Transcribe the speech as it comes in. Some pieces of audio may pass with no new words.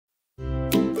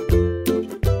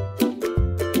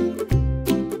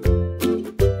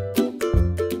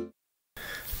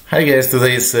Hi guys,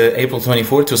 today is April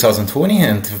 24, 2020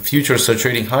 and futures are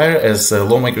trading higher as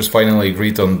lawmakers finally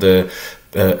agreed on the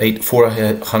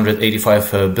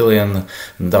 $485 billion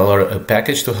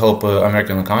package to help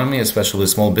American economy, especially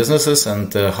small businesses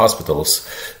and hospitals.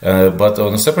 But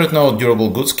on a separate note, durable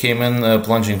goods came in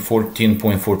plunging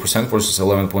 14.4% versus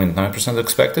 11.9%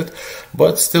 expected.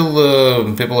 But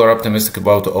still, people are optimistic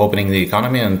about opening the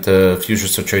economy and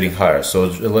futures are trading higher. So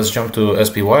let's jump to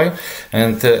SPY.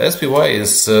 And SPY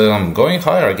is going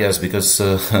higher, I guess, because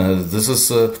this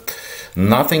is...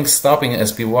 nothing stopping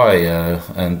SPY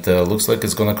and looks like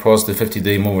it's going to cross the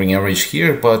 50-day moving average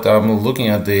here, but I'm looking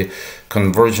at the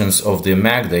convergence of the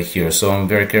MACD here, so I'm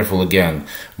very careful again.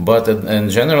 But in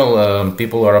general,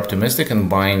 people are optimistic and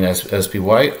buying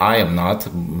SPY. I am not,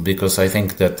 because I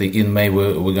think that in May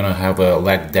we're going to have a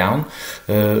lag down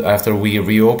after we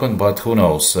reopen, but who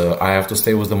knows. I have to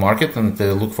stay with the market and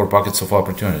look for pockets of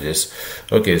opportunities.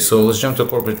 Okay, so let's jump to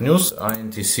corporate news.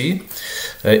 INTC.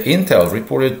 Intel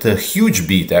reported a huge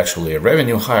beat, actually,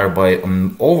 revenue higher by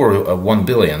over 1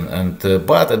 billion, and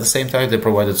but at the same time they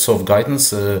provided soft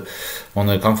guidance on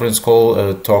a conference call,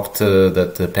 talked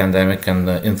that the pandemic can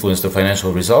influence the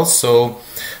financial results. So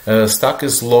stock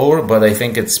is lower, but I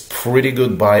think it's pretty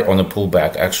good buy on a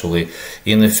pullback. Actually,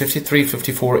 in the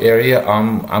 53-54 area,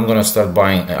 I'm gonna start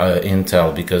buying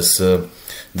Intel because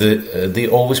they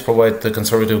always provide the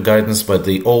conservative guidance, but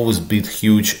they always beat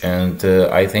huge, and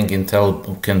I think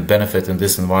Intel can benefit in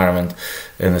this environment,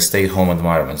 in a stay-home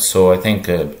environment. So I think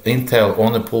Intel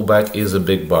on a pullback is a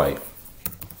big buy.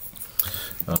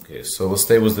 Okay, so let's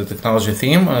stay with the technology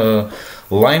theme.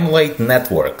 Limelight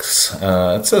Networks.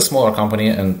 It's a smaller company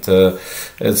and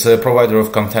it's a provider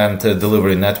of content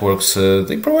delivery networks.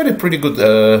 They provided pretty good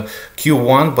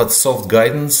Q1, but soft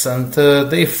guidance, and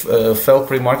they fell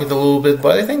pre-market a little bit.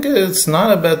 But I think it's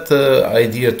not a bad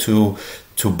idea to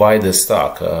buy the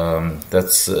stock.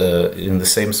 That's in the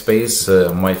same space.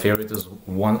 My favorite is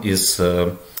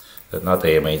not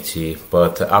AMAT,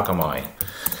 but Akamai.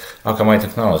 Akamai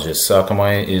Technologies.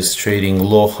 Akamai is trading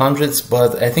low hundreds,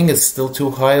 but I think it's still too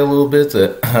high a little bit.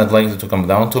 I'd like it to come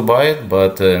down to buy it,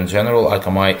 but in general,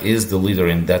 Akamai is the leader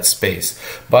in that space.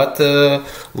 But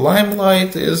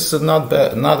Limelight is not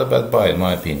a bad buy in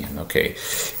my opinion. Okay,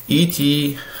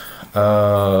 EHTH.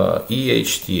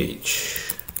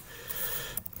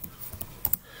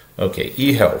 Okay,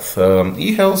 eHealth.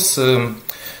 eHealth.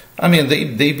 I mean,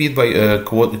 they beat by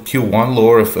Q1,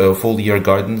 lower full year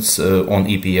guidance on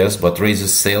EPS, but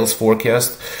raises sales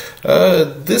forecast.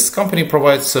 This company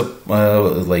provides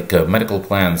medical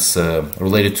plans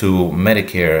related to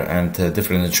Medicare and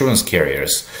different insurance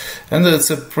carriers, and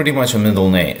it's pretty much a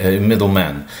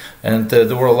middleman. And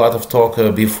there were a lot of talk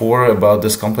before about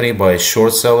this company by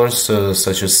short sellers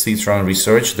such as Citron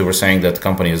Research. They were saying that the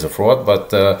company is a fraud,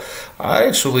 but I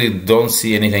actually don't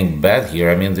see anything bad here.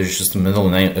 I mean, there's just a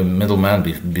middleman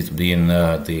between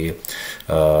the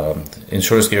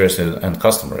insurance carriers and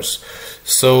customers.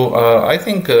 So I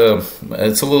think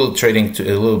it's a little trading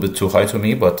a little bit too high to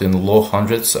me, but in low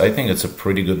hundreds, I think it's a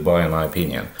pretty good buy in my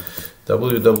opinion.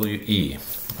 WWE,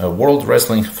 World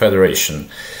Wrestling Federation.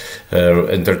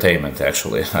 Entertainment,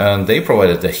 actually, and they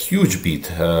provided a huge beat.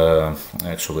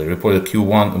 Actually, reported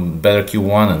better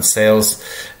Q1 and sales,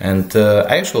 and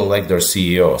I actually like their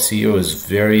CEO. CEO is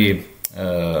very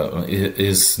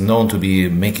is known to be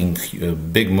making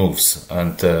big moves,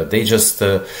 and they just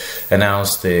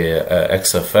announced the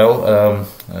XFL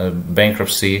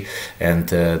bankruptcy, and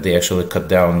they actually cut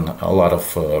down a lot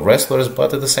of wrestlers,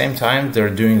 but at the same time they're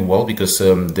doing well because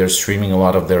they're streaming a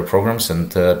lot of their programs,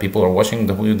 and people are watching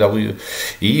WWE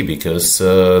because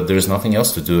there's nothing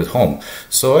else to do at home.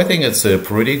 So I think it's a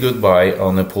pretty good buy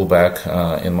on a pullback.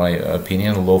 In my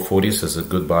opinion, low 40s is a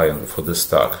good buy for this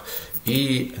stock.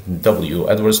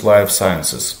 Edwards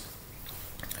Lifesciences.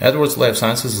 Edwards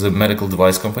Lifesciences is a medical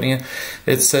device company.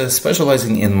 It's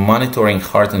specializing in monitoring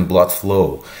heart and blood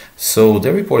flow. So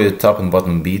they reported top and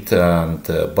bottom beat, and,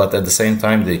 but at the same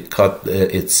time they cut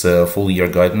its full year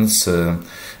guidance,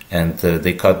 and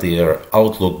they cut their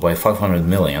outlook by 500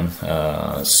 million.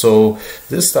 So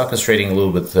this stock is trading a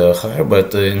little bit higher,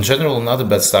 but in general, not a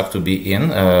bad stock to be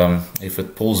in if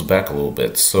it pulls back a little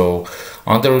bit. So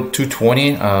under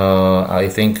 220, I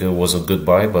think it was a good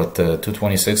buy, but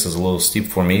 226 is a little steep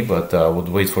for me, but I would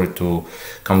wait for it to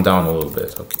come down a little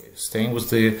bit. Okay, staying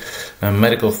with the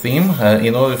medical theme,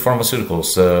 Inovio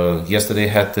Pharmaceuticals. Yesterday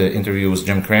had the interview with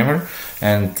Jim Cramer,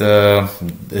 and the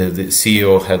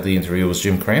CEO had the interview with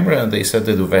Jim Cramer, and they said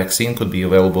that the vaccine could be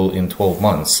available in 12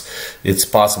 months. It's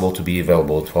possible to be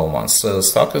available in 12 months.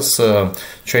 Stock is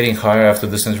trading higher after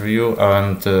this interview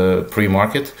and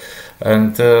pre-market.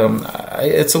 and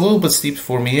it's a little bit steep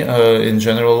for me in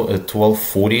general at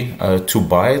 12.40 to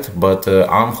buy it, but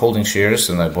I'm holding shares,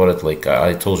 and I bought it like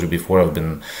I told you before. I've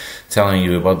been telling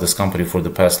you about this company for the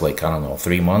past, like, I don't know,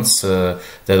 3 months, that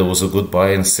it was a good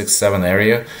buy in 6-7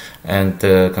 area, and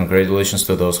congratulations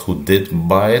to those who did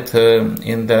buy it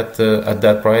in that at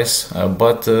that price,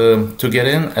 but to get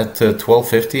in at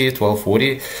 12.50,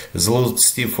 12.40 is a little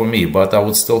steep for me, but I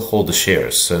would still hold the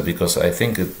shares because I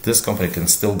think this company can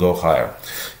still go higher.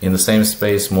 In the same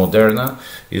space, Moderna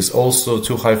is also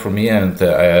too high for me, and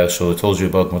I actually told you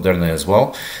about Moderna as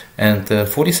well. And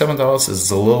 $47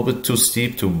 is a little bit too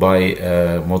steep to buy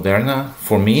Moderna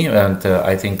for me, and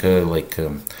I think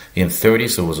in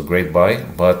 30s it was a great buy.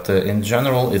 But in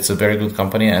general, it's a very good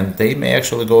company, and they may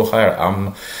actually go higher.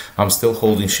 I'm still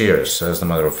holding shares, as a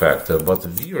matter of fact. But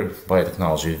Vir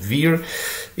Biotechnology, Vir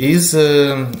is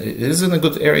in a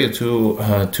good area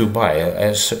to buy.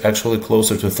 Actually,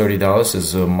 closer to $30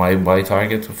 is my buy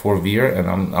target for Vir, and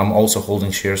I'm also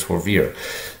holding shares for Vir.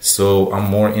 So I'm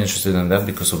more interested in that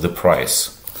because of the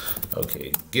price.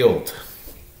 Okay, GILD.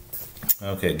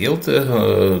 Okay, GILD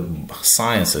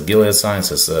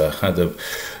Sciences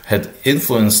had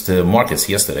influenced markets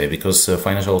yesterday because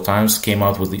Financial Times came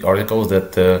out with the article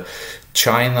that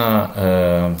China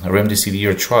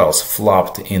remdesivir trials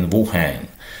flopped in Wuhan.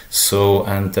 So,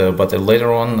 but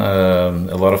later on,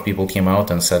 a lot of people came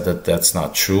out and said that that's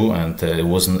not true, and it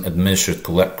wasn't administered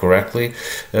correctly.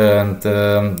 And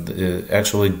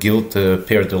actually, GILD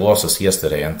paired the losses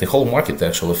yesterday, and the whole market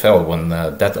actually fell when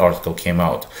that article came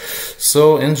out.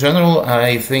 So, in general,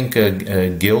 I think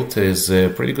GILD is a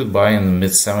pretty good buy in the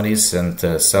mid-70s and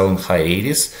sell in high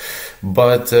 80s.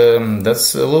 But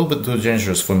that's a little bit too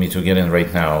dangerous for me to get in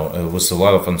right now with a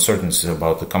lot of uncertainty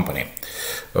about the company.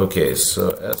 Okay,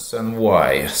 so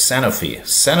SNY, Sanofi.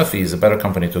 Sanofi is a better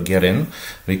company to get in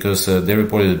because they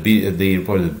reported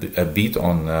a beat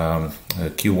on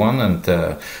Q1 and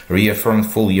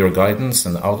reaffirmed full year guidance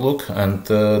and outlook, and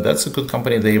that's a good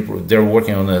company. They're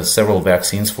working on several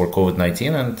vaccines for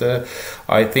COVID-19, and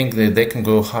I think that they can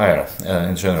go higher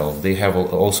in general. They have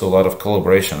also a lot of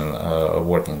collaboration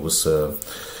working with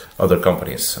other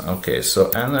companies. Okay, so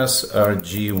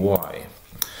NSRGY.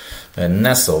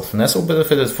 Nestle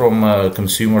benefited from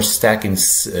consumers stacking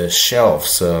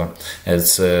shelves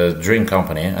as a drink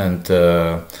company and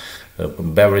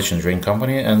beverage and drink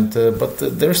company, and but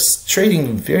they're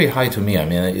trading very high to me. I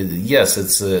mean, yes,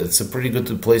 it's a pretty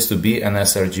good place to be,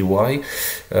 NSRGY,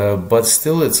 but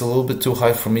still it's a little bit too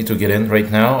high for me to get in right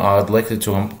now. I'd like it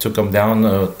to come down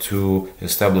to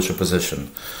establish a position.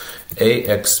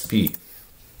 AXP.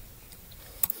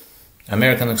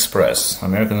 American Express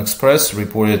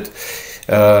reported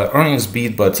earnings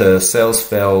beat, but sales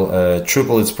fell,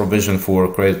 triple its provision for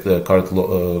credit card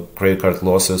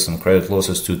losses and credit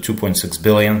losses to $2.6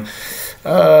 billion.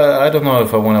 I don't know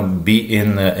if I want to be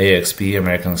in AXP,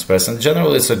 American Express. In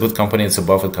general, it's a good company. It's a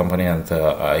Buffett company, and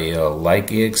I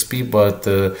like AXP. But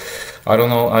I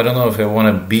don't know if I want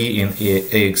to be in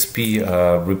AXP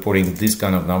reporting these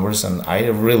kind of numbers. And I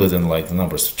really didn't like the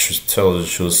numbers, to tell the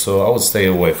truth. So I would stay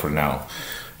away for now.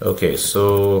 Okay,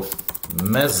 so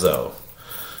MESO.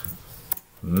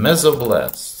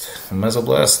 Mesoblast.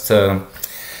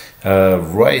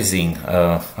 Rising,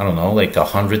 I don't know, like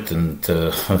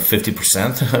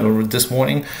 150% this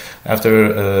morning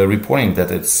after reporting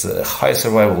that its high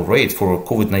survival rate for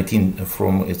COVID-19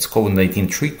 from its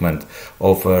COVID-19 treatment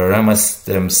of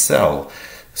Remestemcel.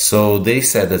 So they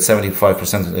said that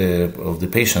 75% of the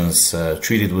patients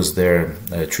treated with their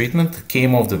treatment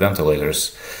came off the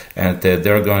ventilators, and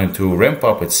they're going to ramp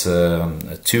up its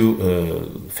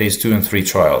phase 2 and 3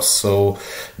 trials. So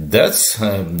that's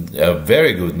a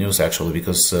very good news, actually,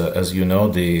 because as you know,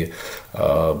 the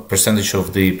percentage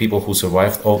of the people who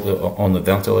survived on the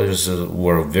ventilators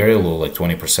were very low, like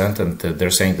 20%, and they're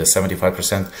saying that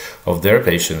 75% of their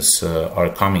patients are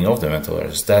coming off the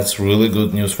ventilators. That's really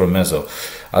good news for MESO.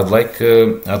 I'd like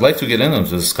to get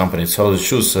into this company, to tell the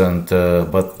truth, and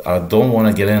but I don't want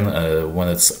to get in when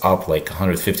it's up like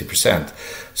 150%.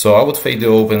 So I would fade the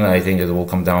open. I think it will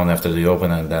come down after the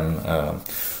open, and then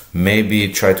maybe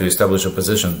try to establish a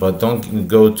position, but don't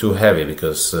go too heavy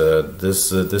because this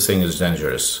thing is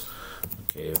dangerous.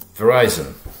 Okay,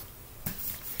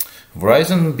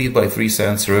 Verizon beat by 3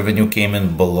 cents. Revenue came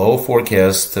in below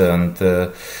forecast, and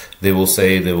they will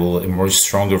say they will emerge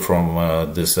stronger from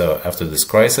this after this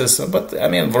crisis. But I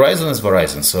mean, Verizon is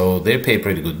Verizon, so they pay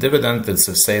pretty good dividend. It's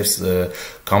a safe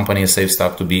company, a safe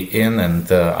stock to be in, and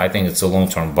I think it's a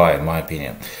long-term buy, in my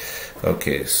opinion.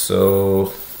 Okay,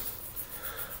 so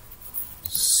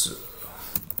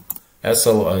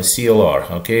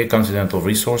CLR, okay, Continental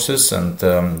Resources, and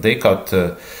they cut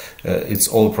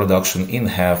its oil production in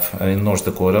half in North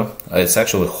Dakota. It's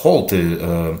actually halted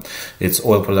its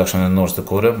oil production in North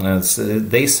Dakota, and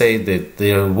they say that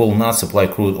they will not supply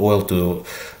crude oil to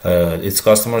its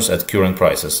customers at current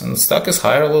prices. And the stock is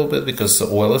higher a little bit because the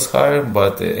oil is higher,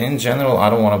 but in general, I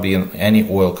don't want to be in any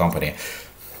oil company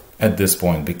at this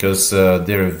point, because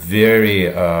they're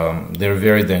very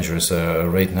dangerous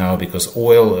right now, because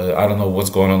oil, I don't know what's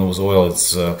going on with oil.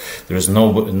 It's there's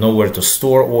nowhere to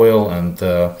store oil, and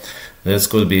that's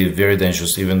going to be very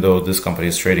dangerous, even though this company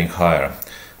is trading higher.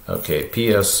 Okay,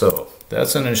 PSO.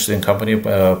 That's an interesting company,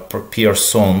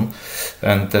 Pearson,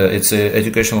 and it's an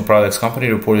educational products company.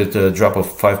 Reported a drop of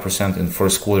 5% in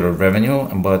first quarter revenue,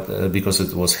 but because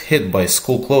it was hit by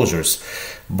school closures.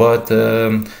 But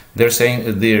they're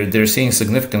saying they're seeing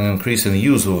significant increase in the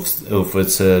use of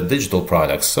its digital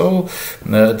products. So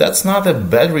that's not a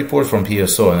bad report from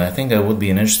PSO, and I think that would be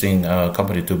an interesting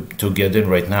company to get in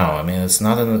right now. I mean, it's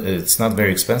not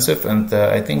very expensive, and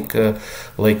I think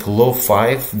like low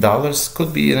 $5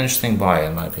 could be an interesting buy,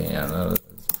 in my opinion.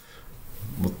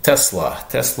 Tesla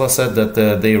said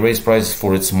that they raised prices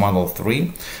for its Model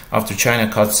 3 after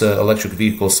China cuts electric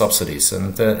vehicle subsidies.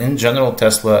 And in general,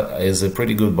 Tesla is a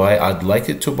pretty good buy. I'd like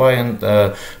it to buy in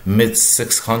mid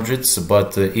 600s,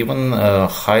 but even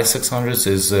high 600s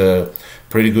is a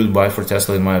pretty good buy for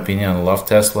Tesla, in my opinion. I love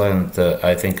Tesla, and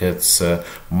I think it's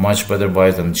much better buy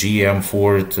than GM,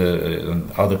 Ford, and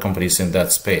other companies in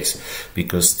that space,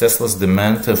 because Tesla's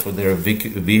demand for their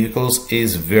vehicles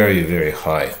is very, very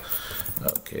high.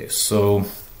 Okay, so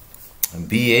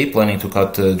BA planning to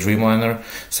cut Dreamliner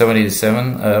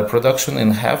 787 production in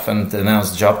half and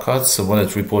announce job cuts when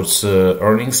it reports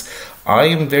earnings. I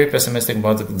am very pessimistic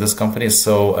about this company,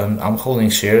 so I'm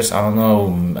holding shares. I don't know,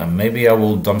 maybe I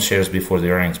will dump shares before the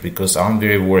earnings, because I'm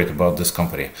very worried about this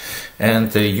company.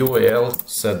 And UAL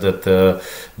said that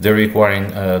they're requiring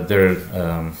their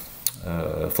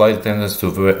flight attendants to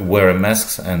wear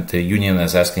masks, and the union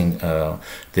is asking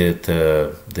that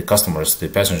the customers, the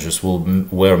passengers, will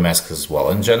wear masks as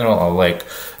well. In general, I like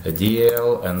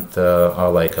DL and I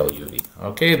like LUV.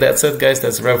 Okay, that's it, guys.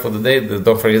 That's a wrap for the day.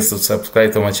 Don't forget to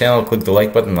subscribe to my channel, click the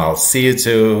like button. I'll see you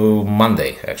to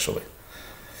Monday, actually.